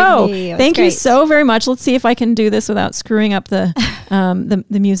the show. Thank you so very much. Let's see if I can do this without screwing up the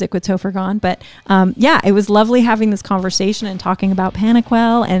music with Topher gone. But it was lovely having this conversation and talking about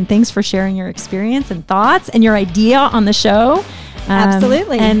Panoquell. And thanks for sharing your experience and thoughts and your idea on the show.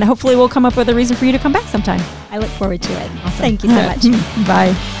 Absolutely. And hopefully we'll come up with a reason for you to come back sometime. I look forward to it. Awesome. Thank you so much.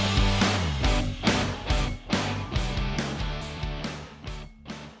 Bye.